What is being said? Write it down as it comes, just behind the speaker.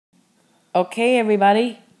Okay,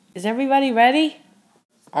 everybody. Is everybody ready?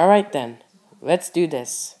 Alright then. Let's do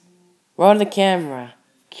this. Roll the camera.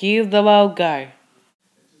 Cue the logo.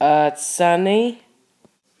 Sunny?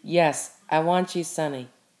 Yes, I want you, Sunny.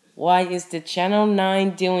 Why is the Channel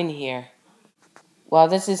 9 doing here? Well,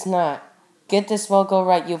 this is not. Get this logo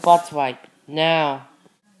right, you butt wipe. Now.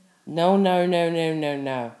 No.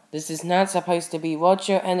 This is not supposed to be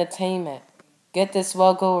Roadshow Entertainment. Get this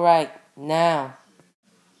logo right. Now.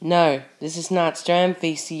 No, this is not Strand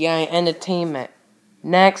VCI Entertainment.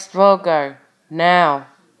 Next logo. Now.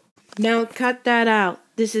 Now cut that out.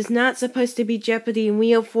 This is not supposed to be Jeopardy and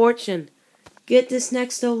Wheel of Fortune. Get this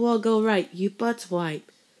next logo right, you butt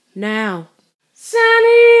wipe. Now. Sunny!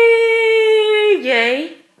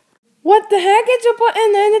 Yay! What the heck is you put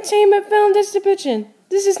in the entertainment film distribution?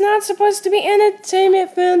 This is not supposed to be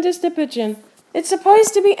entertainment film distribution. It's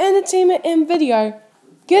supposed to be entertainment in video.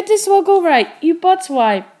 Get this logo right, you butt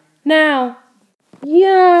wipe. Now.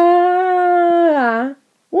 Yeah.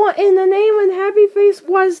 What in the name of Happyface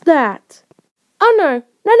was that? Oh no,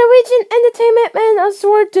 Norwegian Entertainment Man of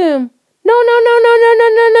Sword Doom. No.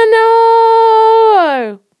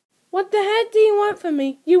 What the heck do you want from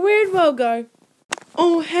me, you weird logo?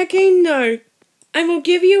 Oh, hecking no. I will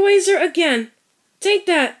give you a laser again. Take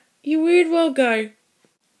that, you weird logo.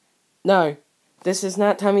 No, this is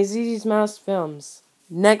not Tommy Z's Mouse Films.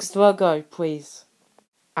 Next logo, please.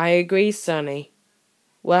 I agree, Sonny.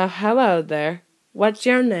 Well, hello there. What's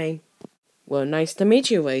your name? Well, nice to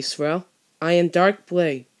meet you, Lacerel. I am Dark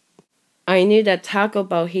Blue. I knew that Taco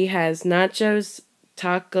Bell he has nachos,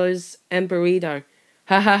 tacos, and burrito.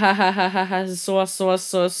 Ha, sauce,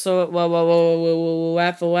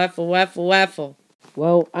 waffle.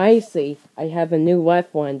 Well, I see. I have a new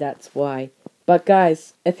one, that's why. But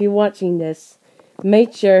guys, if you're watching this,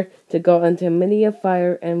 make sure to go into Media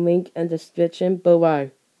Fire and link in the description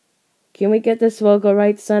below. Can we get this logo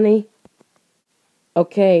right, Sonny?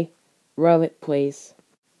 Okay, roll it please.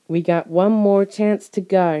 We got one more chance to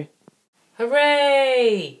go.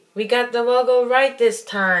 Hooray! We got the logo right this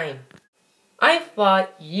time. I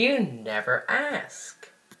thought you never ask.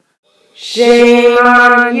 Shame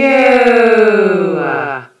on you!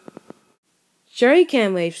 Sure you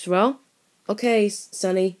can, Lacerel. Okay,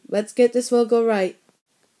 Sonny, let's get this logo right.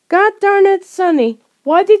 God darn it, Sonny.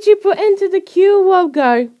 Why did you put into the Q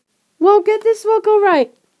logo? Well, get this logo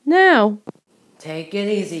right. Now. Take it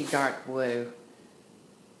easy, Dark Blue.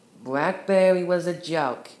 Blackberry was a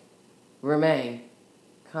joke. Remain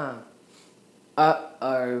calm.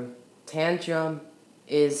 Uh-oh. Tantrum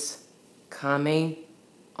is coming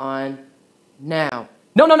on now.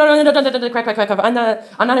 No, crap. I'm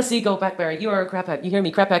not a seagull, Blackberry. You are a craphead. You hear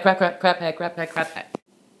me? Craphead.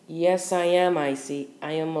 Yes, I am, Icy.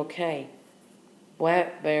 I am okay.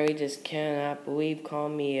 Blackberry just cannot believe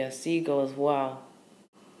calling me a seagull as well.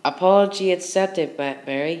 Apology accepted,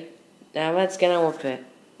 Blackberry. Now let's get on with it.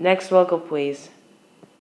 Next logo, please.